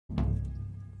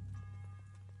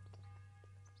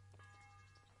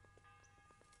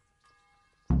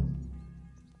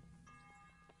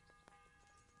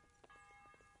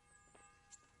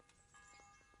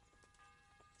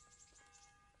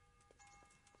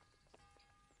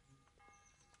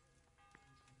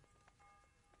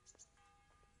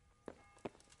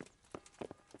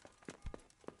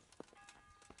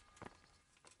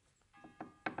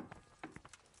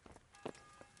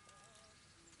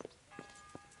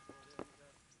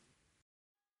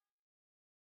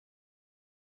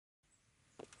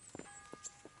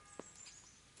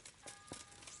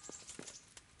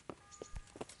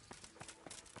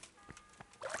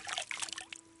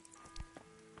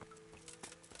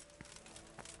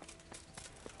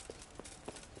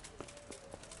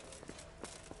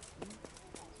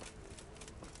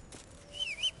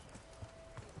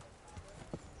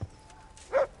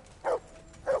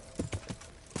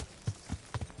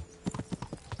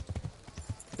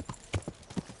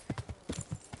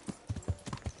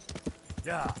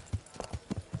Yeah.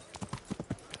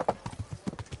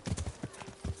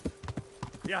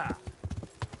 Yeah.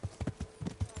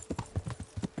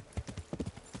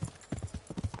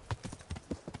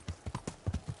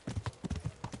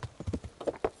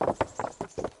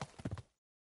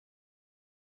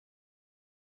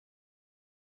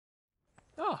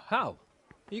 Ah, Hal.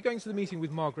 Are you going to the meeting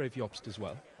with Margrave Jobst as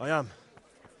well? I am.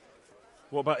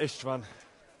 What about Istvan?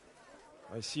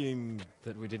 I assume...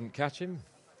 That we didn't catch him?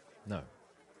 No.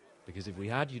 Because if we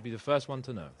had, you'd be the first one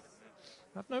to know.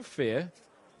 Have no fear.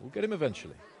 We'll get him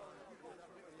eventually.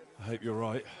 I hope you're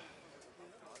right.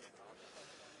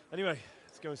 Anyway,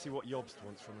 let's go and see what Jobst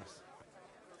wants from us.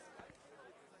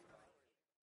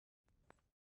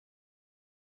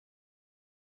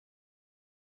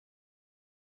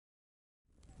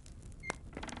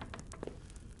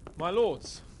 My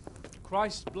lords,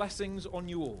 Christ's blessings on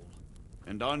you all.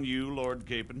 And on you, Lord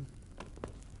Capon.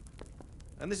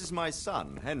 And this is my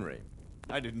son, Henry.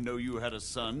 I didn't know you had a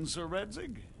son, Sir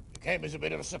Redzig. It came as a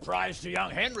bit of a surprise to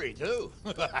young Henry, too.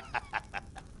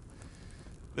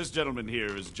 This gentleman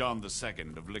here is John II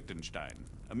of Liechtenstein,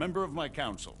 a member of my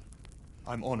council.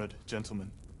 I'm honored,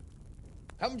 gentlemen.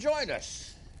 Come join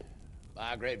us.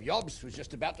 Margrave Jobst was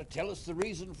just about to tell us the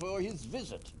reason for his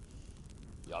visit.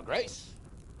 Your Grace?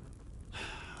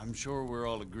 I'm sure we're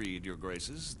all agreed, Your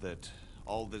Graces, that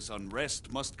all this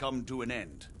unrest must come to an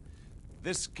end.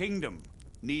 This kingdom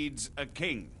needs a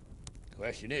king.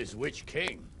 Question is, which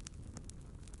king?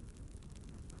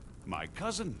 My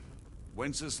cousin,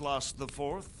 Wenceslas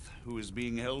IV, who is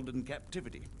being held in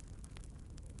captivity.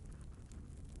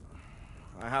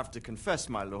 I have to confess,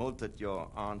 my lord, that your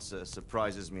answer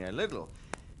surprises me a little.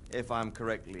 If I'm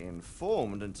correctly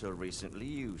informed, until recently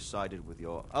you sided with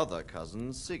your other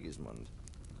cousin, Sigismund.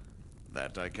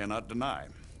 That I cannot deny,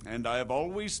 and I have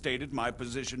always stated my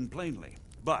position plainly.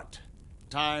 But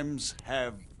times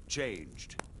have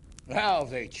changed. How have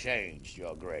they changed,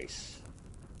 Your Grace?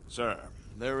 Sir,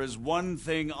 there is one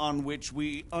thing on which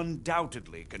we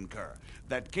undoubtedly concur.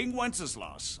 That King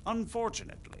Wenceslas,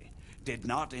 unfortunately, did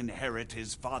not inherit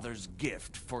his father's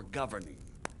gift for governing.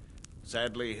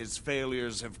 Sadly, his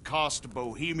failures have cost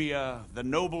Bohemia, the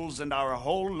nobles, and our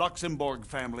whole Luxembourg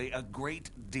family a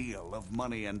great deal of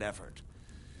money and effort.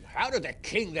 How did the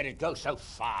king let it go so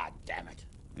far, damn it?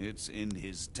 It's in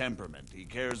his temperament. He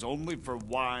cares only for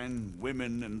wine,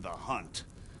 women, and the hunt.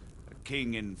 A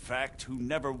king, in fact, who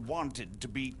never wanted to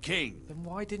be king. Then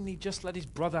why didn't he just let his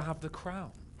brother have the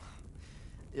crown?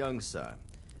 Young sir,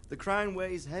 the crown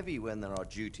weighs heavy when there are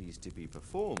duties to be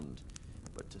performed.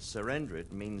 But to surrender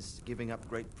it means giving up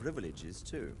great privileges,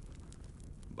 too.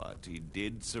 But he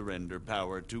did surrender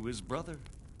power to his brother.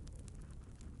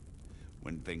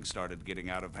 When things started getting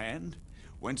out of hand,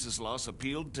 Wenceslas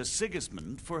appealed to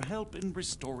Sigismund for help in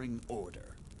restoring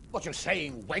order. What, you're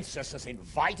saying Wenceslas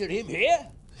invited him here?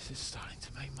 This is starting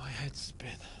to make my head spin.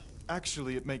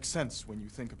 Actually, it makes sense when you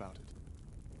think about it.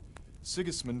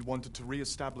 Sigismund wanted to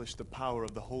re-establish the power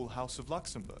of the whole House of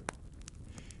Luxembourg.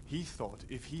 He thought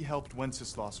if he helped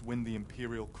Wenceslas win the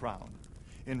imperial crown,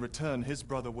 in return his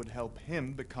brother would help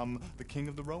him become the king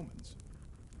of the Romans,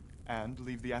 and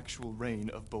leave the actual reign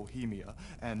of Bohemia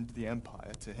and the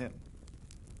empire to him.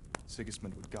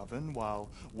 Sigismund would govern, while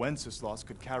Wenceslas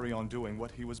could carry on doing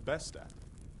what he was best at,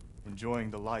 enjoying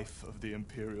the life of the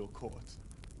imperial court.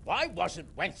 Why wasn't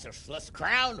Wenceslas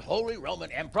crowned Holy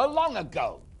Roman Emperor long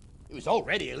ago? He was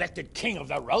already elected king of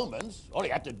the Romans. All he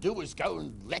had to do was go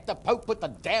and let the Pope put the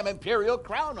damn imperial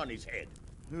crown on his head.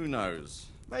 Who knows?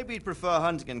 Maybe he'd prefer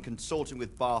hunting and consorting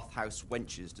with bathhouse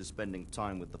wenches to spending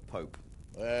time with the Pope.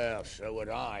 Well, so would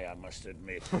I must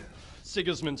admit.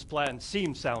 Sigismund's plan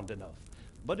seemed sound enough,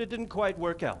 but it didn't quite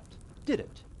work out, did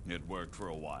it? It worked for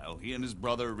a while. He and his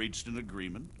brother reached an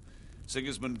agreement.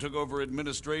 Sigismund took over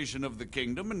administration of the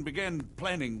kingdom and began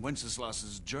planning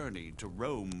Wenceslas's journey to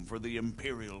Rome for the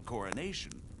imperial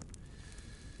coronation.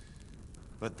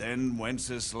 But then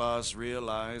Wenceslas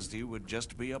realized he would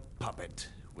just be a puppet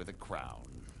with a crown.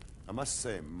 I must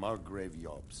say, Margrave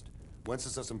Jobst,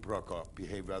 Wenceslas and Prokop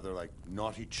behave rather like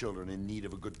naughty children in need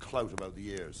of a good clout about the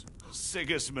ears.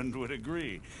 Sigismund would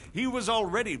agree. He was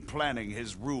already planning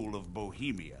his rule of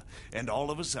Bohemia, and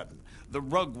all of a sudden, the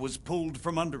rug was pulled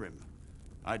from under him.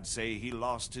 I'd say he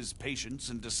lost his patience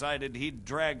and decided he'd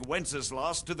drag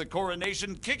Wenceslas to the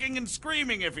coronation kicking and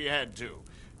screaming if he had to.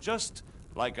 Just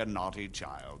like a naughty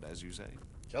child, as you say.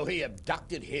 So he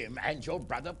abducted him and your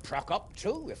brother Prokop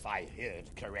too, if I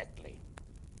heard correctly.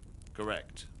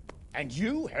 Correct. And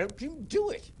you helped him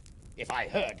do it, if I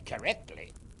heard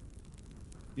correctly.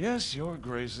 Yes, Your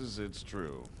Graces, it's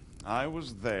true. I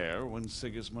was there when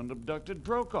Sigismund abducted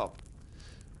Prokop.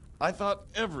 I thought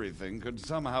everything could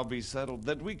somehow be settled,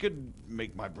 that we could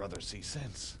make my brother see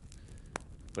sense.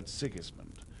 But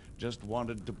Sigismund just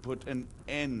wanted to put an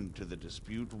end to the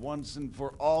dispute once and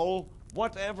for all,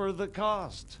 whatever the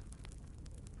cost.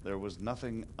 There was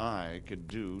nothing I could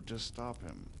do to stop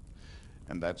him.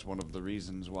 And that's one of the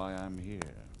reasons why I'm here.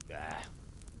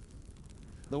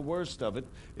 The worst of it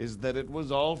is that it was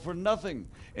all for nothing.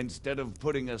 Instead of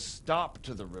putting a stop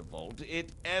to the revolt, it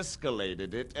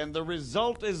escalated it, and the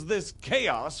result is this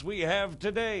chaos we have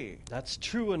today. That's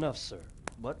true enough, sir.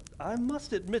 But I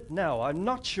must admit now, I'm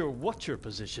not sure what your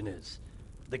position is.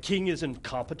 The king is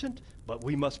incompetent, but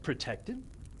we must protect him?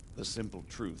 The simple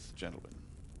truth, gentlemen,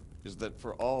 is that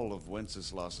for all of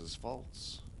Wenceslas's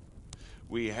faults,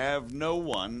 we have no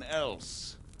one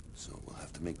else. So we'll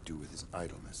have to make do with his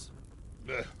idleness.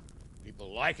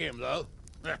 People like him, though.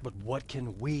 But what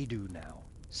can we do now?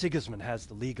 Sigismund has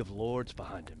the League of Lords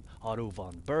behind him. Otto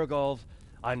von Bergolf,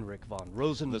 Heinrich von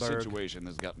Rosenberg. The situation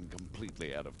has gotten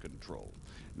completely out of control.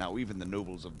 Now even the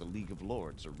nobles of the League of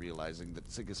Lords are realizing that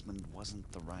Sigismund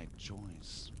wasn't the right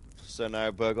choice. So now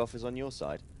Bergolf is on your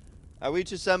side. Are we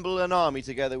to assemble an army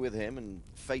together with him and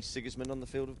face Sigismund on the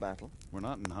field of battle? We're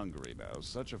not in Hungary now.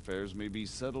 Such affairs may be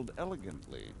settled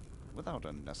elegantly, without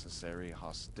unnecessary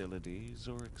hostilities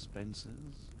or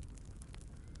expenses.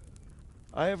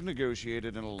 I have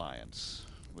negotiated an alliance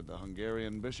with the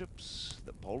Hungarian bishops,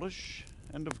 the Polish,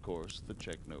 and of course the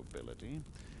Czech nobility,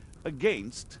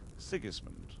 against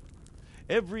Sigismund.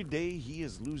 Every day he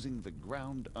is losing the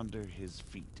ground under his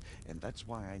feet, and that's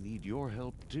why I need your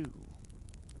help too.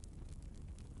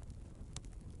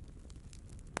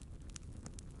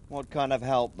 What kind of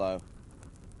help, though?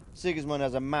 Sigismund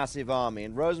has a massive army,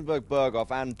 and Rosenberg, Berghoff,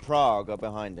 and Prague are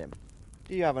behind him.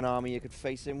 Do you have an army you could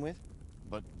face him with?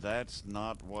 But that's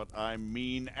not what I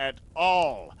mean at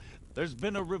all. There's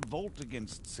been a revolt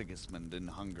against Sigismund in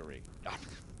Hungary,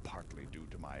 partly due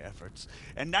to my efforts,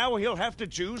 and now he'll have to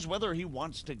choose whether he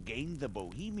wants to gain the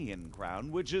Bohemian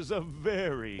crown, which is a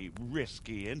very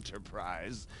risky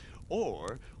enterprise,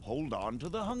 or hold on to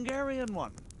the Hungarian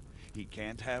one. He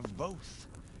can't have both.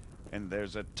 And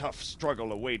there's a tough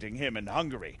struggle awaiting him in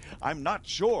Hungary. I'm not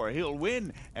sure he'll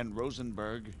win, and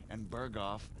Rosenberg and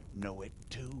Berghoff know it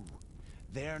too.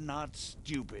 They're not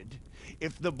stupid.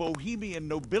 If the Bohemian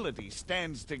nobility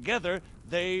stands together,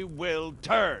 they will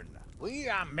turn. We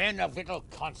are men of little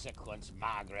consequence,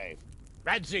 Margrave.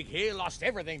 Radzig here lost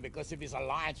everything because of his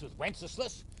alliance with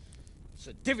Wenceslas.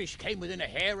 Sir Divish came within a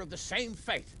hair of the same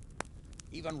fate.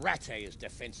 Even Rattay is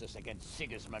defenseless against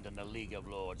Sigismund and the League of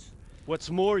Lords.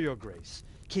 What's more, Your Grace,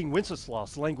 King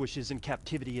Wenceslas languishes in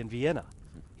captivity in Vienna.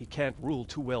 He can't rule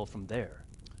too well from there.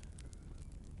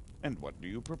 And what do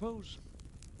you propose?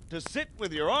 To sit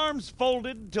with your arms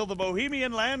folded till the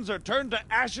Bohemian lands are turned to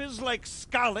ashes like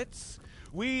Skalitz?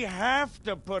 We have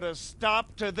to put a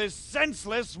stop to this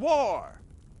senseless war.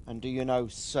 And do you know,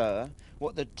 sir,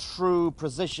 what the true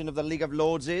position of the League of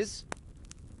Lords is?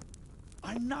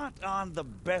 I'm not on the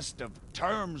best of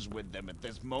terms with them at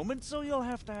this moment, so you'll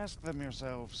have to ask them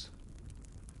yourselves.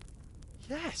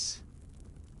 Yes.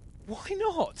 Why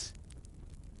not?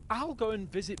 I'll go and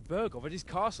visit Berghoff at his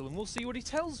castle and we'll see what he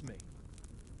tells me.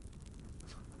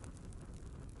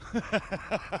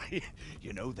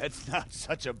 You know, that's not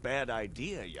such a bad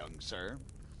idea, young sir.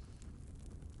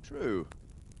 True.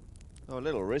 Though a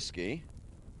little risky.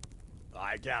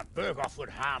 I doubt Berghoff would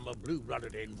harm a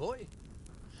blue-blooded envoy.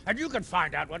 And you can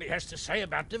find out what he has to say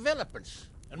about developments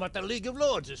and what the League of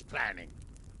Lords is planning.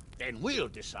 Then we'll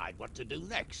decide what to do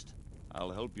next. I'll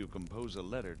help you compose a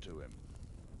letter to him.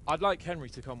 I'd like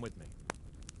Henry to come with me.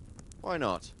 Why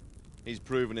not? He's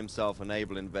proven himself an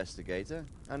able investigator,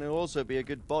 and he'll also be a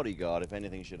good bodyguard if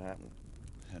anything should happen.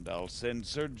 And I'll send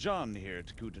Sir John here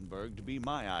to Kuttenberg to be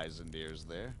my eyes and ears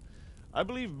there. I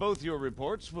believe both your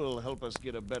reports will help us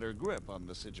get a better grip on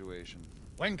the situation.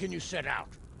 When can you set out?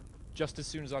 Just as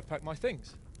soon as I've packed my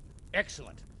things.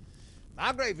 Excellent.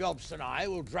 Margrave Jobst and I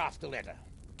will draft a letter.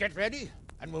 Get ready,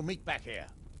 and we'll meet back here.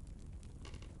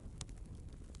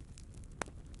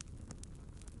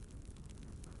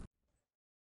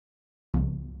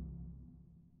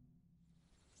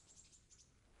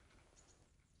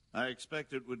 I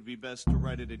expect it would be best to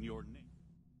write it in your name.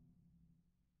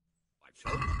 Quite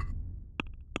so.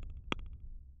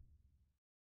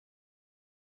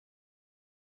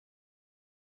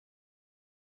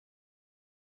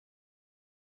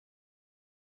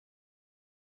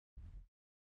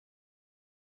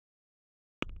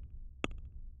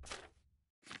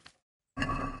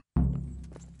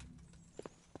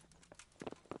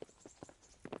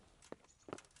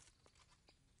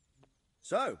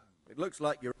 So, it looks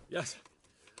like you're... Yes,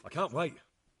 I can't wait.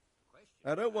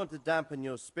 I don't want to dampen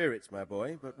your spirits, my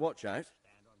boy, but watch out.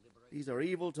 These are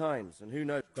evil times, and who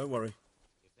knows... Don't worry.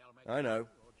 I know.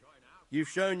 You've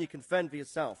shown you can fend for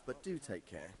yourself, but do take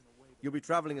care. You'll be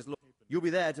traveling as... You'll be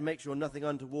there to make sure nothing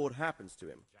untoward happens to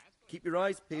him. Keep your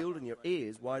eyes peeled and your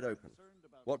ears wide open.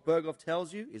 What Berghoff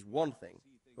tells you is one thing,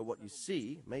 but what you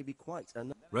see may be quite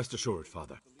another. Rest assured,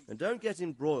 Father. And don't get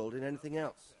embroiled in anything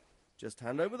else. Just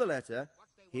hand over the letter,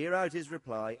 hear out his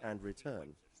reply, and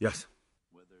return. Yes.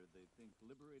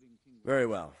 Very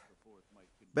well.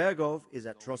 Berghoff is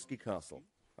at Trotsky Castle.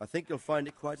 I think you'll find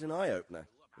it quite an eye-opener.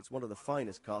 It's one of the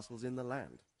finest castles in the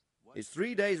land. It's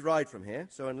 3 days' ride from here,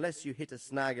 so unless you hit a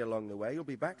snag along the way, you'll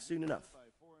be back soon enough.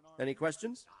 Any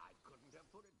questions?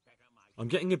 I'm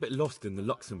getting a bit lost in the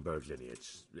Luxembourg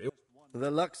lineage.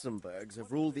 The Luxembourgs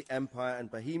have ruled the Empire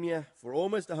and Bohemia for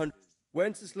almost 100...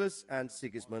 Wenceslas and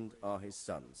Sigismund are his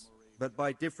sons, but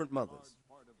by different mothers.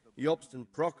 Jobst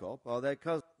and Prokop are their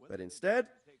cousins, but instead,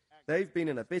 they've been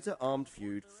in a bitter armed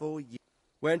feud for years.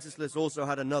 Wenceslas also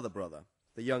had another brother,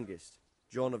 the youngest,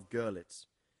 John of Görlitz,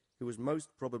 who was most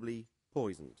probably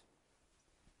poisoned.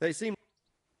 They seem...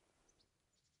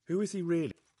 Who is he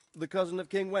really? The cousin of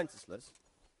King Wenceslas.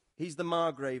 He's the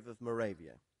Margrave of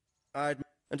Moravia.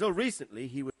 Until recently,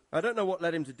 he was... I don't know what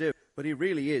led him to do it, but he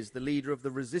really is the leader of the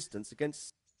resistance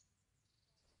against...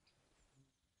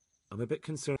 I'm a bit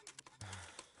concerned.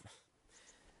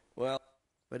 Well,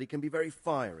 but he can be very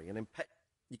fiery and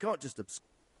You can't just...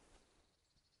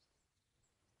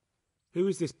 Who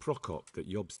is this Prokop that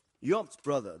Jobst... Jobst's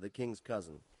brother, the king's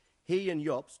cousin. He and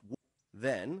Jobst...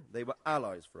 Then, they were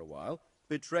allies for a while.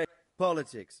 Betrayed...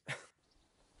 Politics.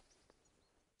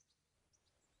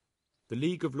 The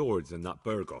League of Lords and that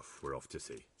Berghoff we're off to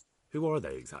see. Who are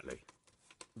they exactly?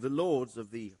 The lords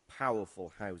of the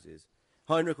powerful houses.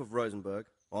 Heinrich of Rosenberg,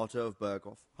 Otto of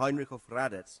Berghoff, Heinrich of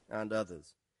Radetz, and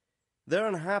others. They're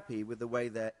unhappy with the way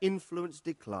their influence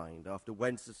declined after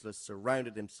Wenceslas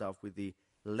surrounded himself with the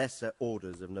lesser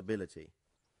orders of nobility.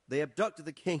 They abducted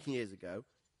the king years ago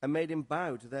and made him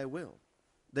bow to their will.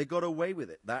 They got away with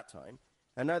it that time,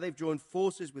 and now they've joined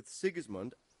forces with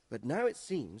Sigismund, but now it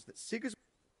seems that Sigismund...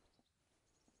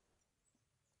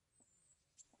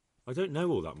 I don't know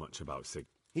all that much about Sig.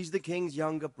 He's the king's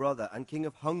younger brother and king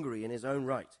of Hungary in his own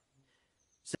right.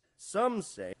 Some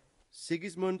say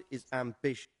Sigismund is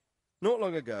ambitious. Not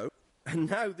long ago, and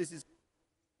now this is...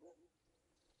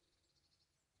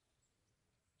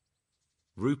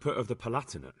 Rupert of the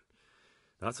Palatinate.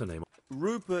 That's a name.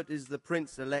 Rupert is the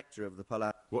Prince-Elector of the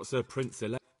Palatinate. What's a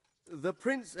Prince-Elect? The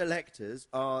Prince-Electors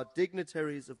are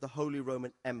dignitaries of the Holy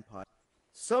Roman Empire.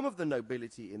 Some of the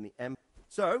nobility in the Empire.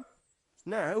 So,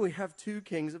 now we have two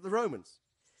kings of the Romans.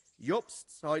 Jobst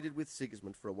sided with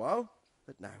Sigismund for a while,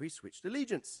 but now he switched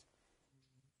allegiance.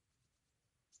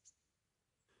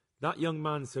 That young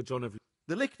man, Sir John of...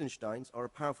 The Liechtensteins are a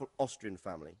powerful Austrian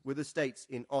family, with estates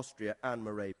in Austria and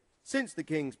Moravia. Since the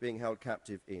king's being held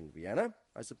captive in Vienna,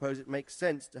 I suppose it makes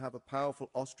sense to have a powerful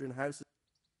Austrian house.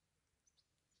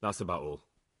 That's about all.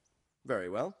 Very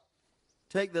well.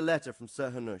 Take the letter from Sir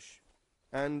Hanush,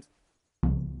 and...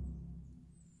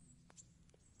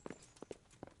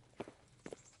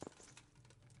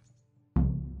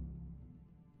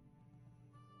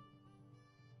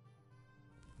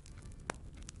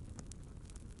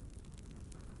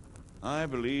 I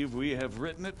believe we have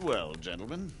written it well,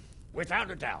 gentlemen. Without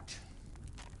a doubt.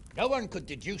 No one could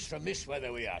deduce from this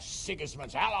whether we are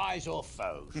Sigismund's allies or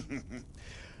foes.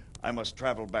 I must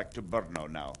travel back to Brno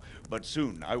now, but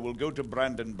soon I will go to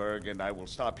Brandenburg and I will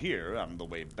stop here on the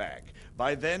way back.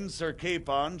 By then, Sir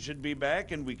Capon should be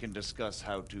back and we can discuss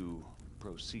how to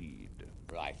proceed.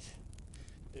 Right.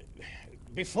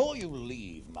 Before you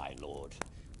leave, my lord,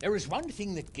 there is one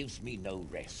thing that gives me no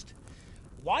rest.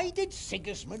 Why did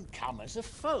Sigismund come as a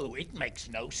foe? It makes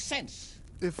no sense.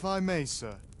 If I may,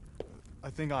 sir,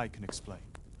 I think I can explain.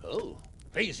 Oh,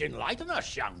 please enlighten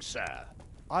us, young sir.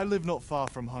 I live not far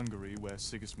from Hungary, where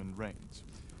Sigismund reigns.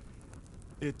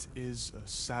 It is a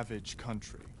savage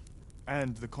country,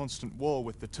 and the constant war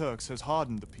with the Turks has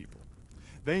hardened the people.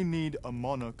 They need a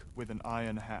monarch with an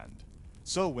iron hand.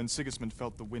 So when Sigismund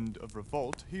felt the wind of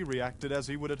revolt, he reacted as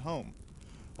he would at home.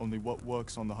 Only what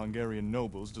works on the Hungarian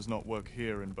nobles does not work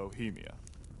here in Bohemia.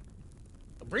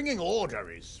 Bringing order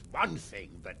is one thing,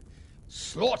 but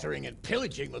slaughtering and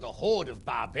pillaging with a horde of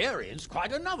barbarians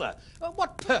quite another.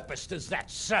 What purpose does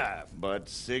that serve? But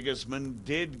Sigismund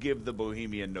did give the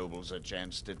Bohemian nobles a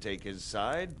chance to take his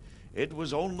side. It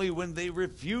was only when they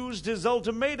refused his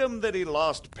ultimatum that he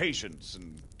lost patience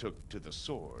and took to the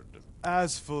sword.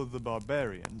 As for the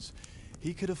barbarians,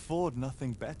 he could afford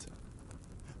nothing better.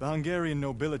 The Hungarian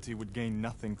nobility would gain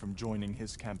nothing from joining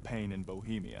his campaign in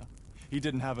Bohemia. He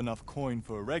didn't have enough coin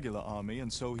for a regular army,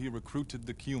 and so he recruited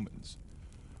the Cumans.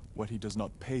 What he does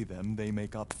not pay them, they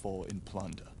make up for in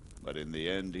plunder. But in the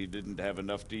end, he didn't have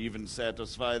enough to even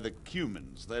satisfy the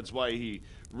Cumans. That's why he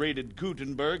raided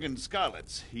Kuttenberg and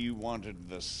Skalitz. He wanted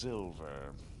the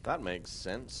silver. That makes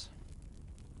sense.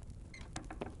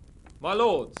 My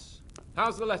lords,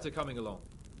 how's the letter coming along?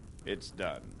 It's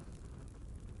done.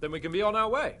 Then we can be on our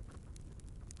way.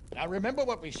 Now remember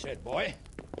what we said, boy.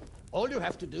 All you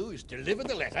have to do is deliver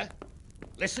the letter,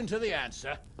 listen to the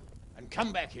answer, and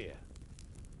come back here.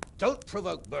 Don't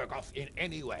provoke Berghoff in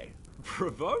any way.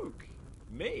 Provoke?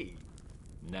 Me?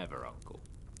 Never, Uncle.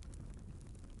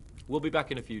 We'll be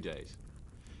back in a few days.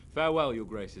 Farewell, your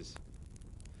graces.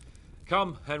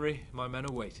 Come, Henry, my men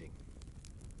are waiting.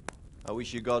 I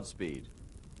wish you Godspeed.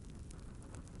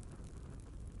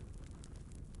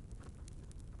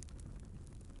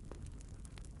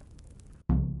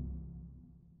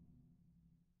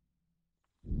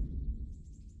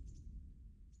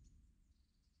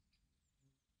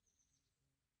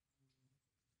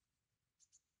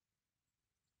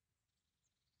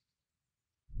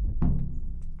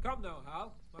 Come now,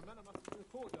 Hal. My men are mustered in the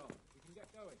courtyard. We can get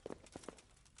going.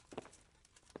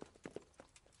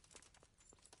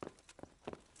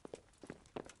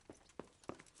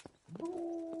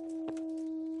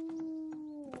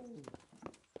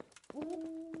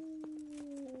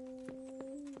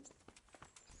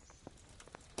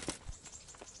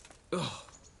 Oh.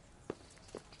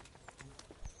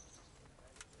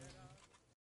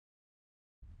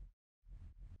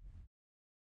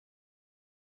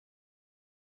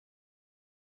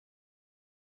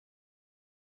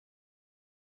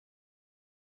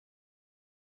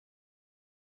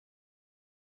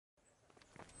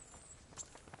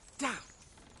 Down.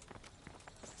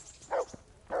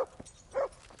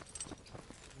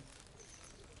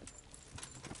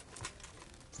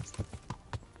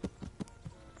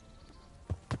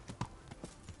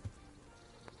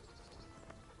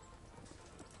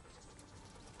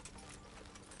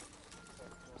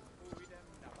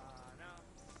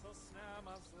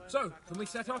 So, can we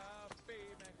set off?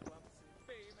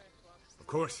 Of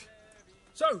course.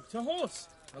 So, to horse!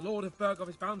 The Lord of Berghoff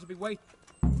is bound to be waiting.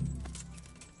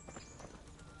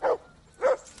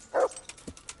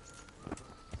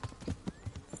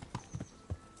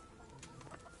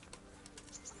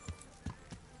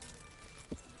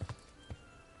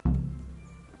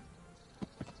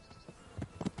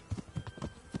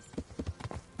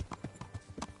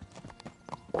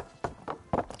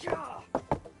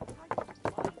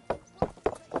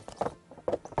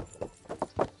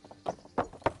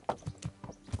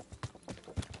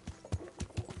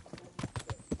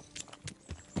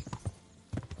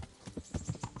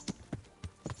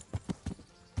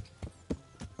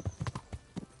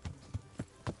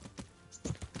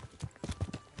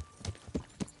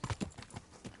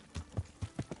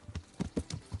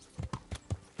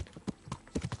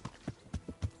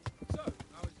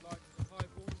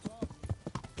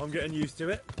 I'm getting used to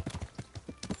it.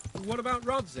 What about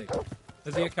Radzig?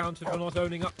 Has he accounted for not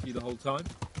owning up to you the whole time?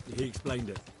 He explained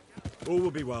it. All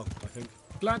will be well, I think.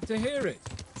 Glad to hear it.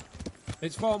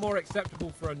 It's far more acceptable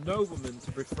for a nobleman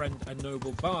to befriend a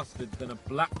noble bastard than a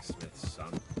blacksmith's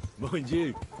son. Mind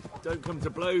you, don't come to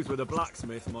blows with a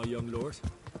blacksmith, my young lord.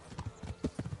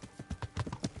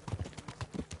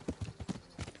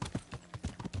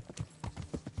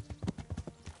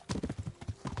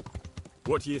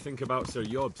 What do you think about Sir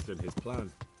Jobst and his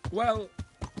plan? Well,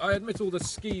 I admit all the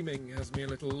scheming has me a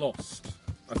little lost.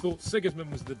 I thought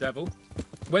Sigismund was the devil,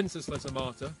 Wenceslas a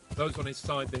martyr, those on his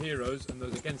side the heroes, and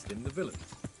those against him the villains.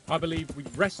 I believed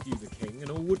we'd rescue the king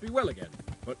and all would be well again,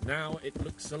 but now it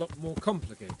looks a lot more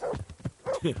complicated.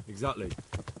 Yeah, exactly.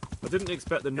 I didn't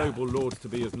expect the noble lords to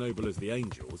be as noble as the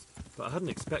angels, but I hadn't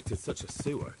expected such a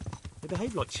sewer. They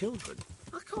behave like children.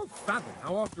 I can't fathom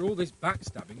how after all this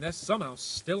backstabbing they're somehow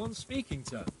still on speaking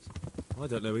terms. I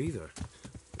don't know either.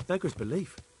 It beggars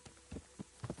belief.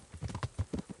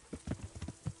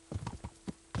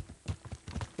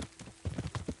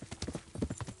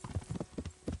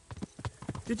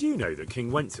 Did you know that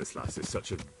King Wenceslas is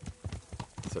such a...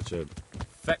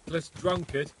 Feckless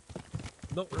drunkard?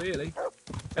 Not really.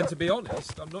 And to be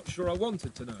honest, I'm not sure I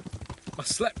wanted to know. I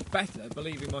slept better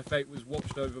believing my fate was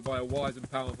watched over by a wise and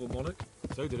powerful monarch.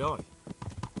 So did I.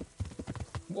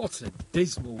 What a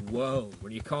dismal world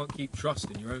when you can't keep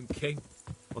trust in your own king.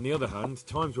 On the other hand,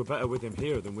 times were better with him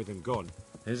here than with him gone.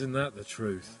 Isn't that the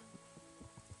truth?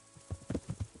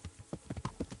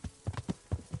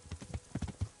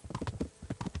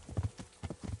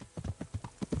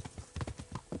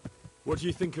 What do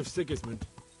you think of Sigismund?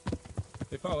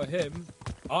 If I were him,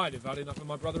 I'd have had enough of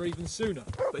my brother even sooner.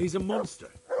 But he's a monster.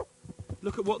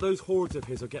 Look at what those hordes of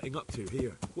his are getting up to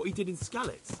here. What he did in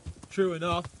Skalitz. True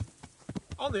enough.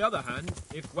 On the other hand,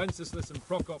 if Wenceslas and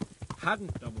Prokop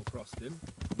hadn't double-crossed him,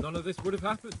 none of this would have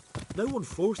happened. No one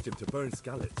forced him to burn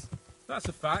Skalitz. That's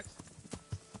a fact.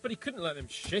 But he couldn't let them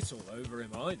shit all over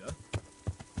him either.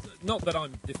 Not that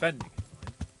I'm defending him,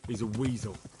 mind. He's a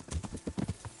weasel.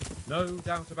 No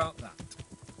doubt about that.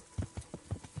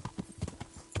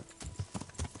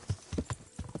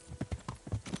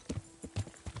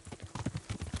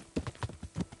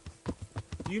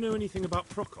 Do you know anything about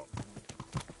Prokop?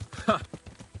 Ha!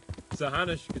 Sir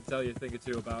Hanush could tell you a thing or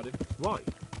two about him. Why?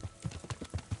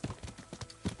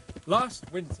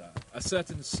 Last winter, a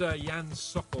certain Sir Jan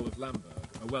Sokol of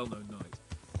Lamberg, a well-known knight,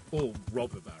 or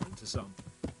robber baron to some,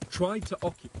 tried to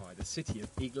occupy the city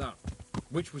of Iglau,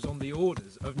 which was on the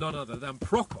orders of none other than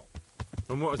Prokop.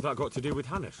 And what has that got to do with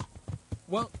Hanush?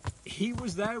 Well, he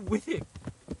was there with him.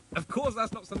 Of course,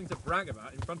 that's not something to brag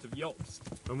about in front of Jobst.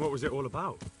 And what was it all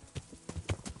about?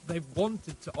 They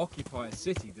wanted to occupy a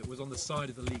city that was on the side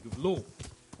of the League of Lords,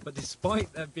 but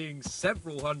despite there being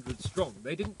several hundred strong,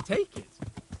 they didn't take it.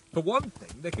 For one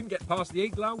thing, they couldn't get past the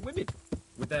Iglau women,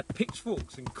 with their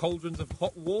pitchforks and cauldrons of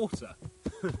hot water.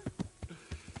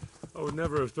 I would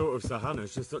never have thought of Sir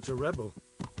Hanush as such a rebel.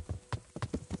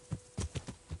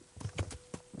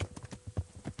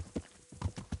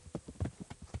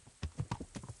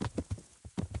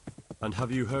 And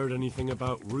have you heard anything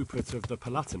about Rupert of the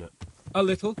Palatinate? A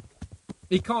little.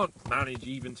 He can't manage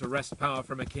even to wrest power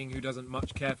from a king who doesn't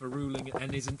much care for ruling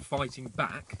and isn't fighting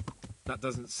back. That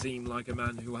doesn't seem like a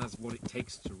man who has what it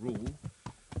takes to rule.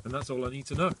 And that's all I need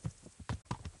to know.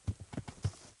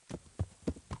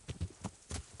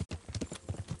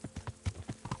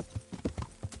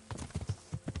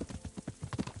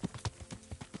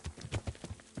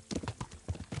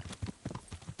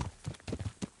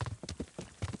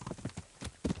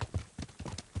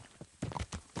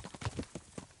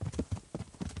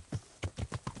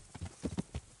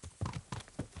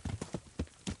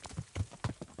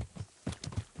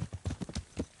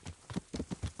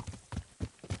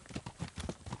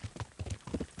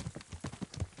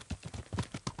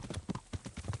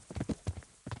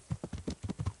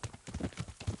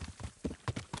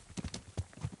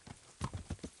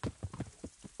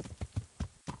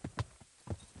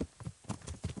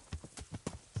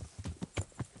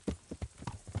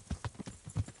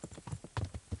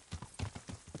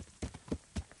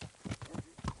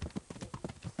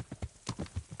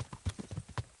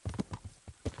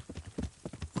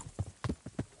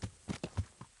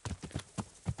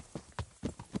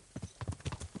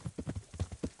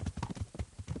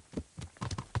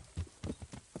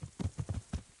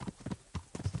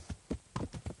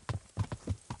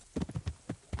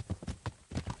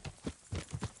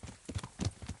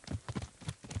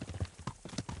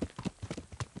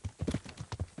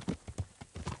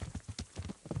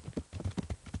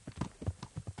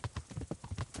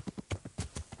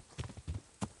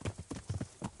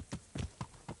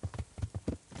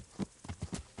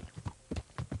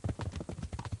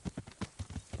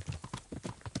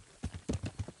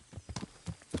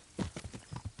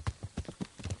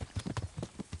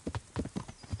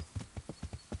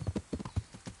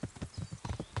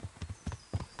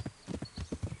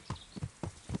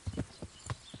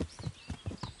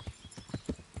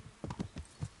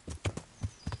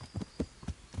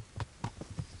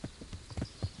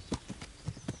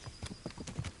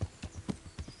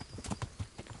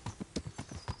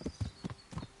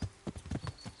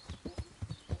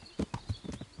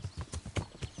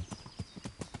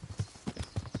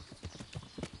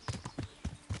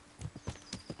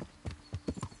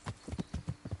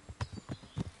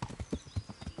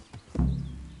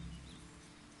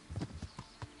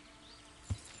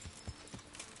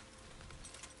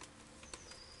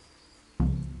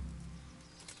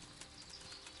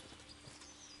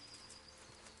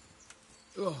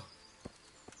 Ugh.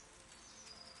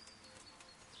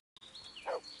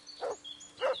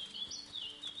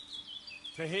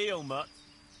 To heel, Mutt.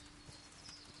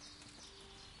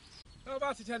 How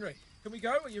about it, Henry? Can we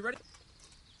go? Are you ready?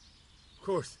 Of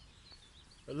course.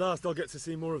 At last I'll get to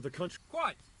see more of the country.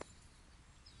 Quite.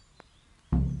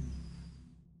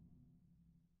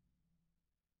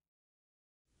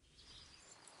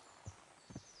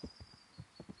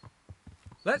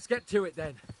 Let's get to it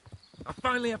then. I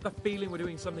finally have the feeling we're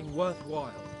doing something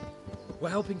worthwhile. We're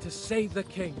helping to save the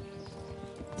king.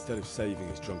 Instead of saving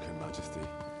his drunken majesty,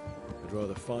 I'd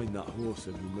rather find that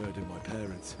whoreson who murdered my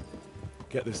parents,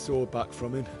 get the sword back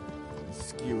from him, and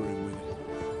skewer him with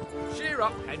it. Cheer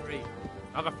up, Henry.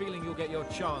 I have a feeling you'll get your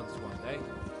chance one day.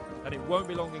 A and it won't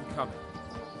be long in coming.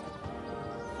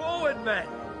 Forward, men!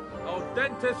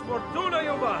 Audentes fortuna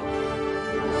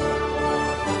juvat!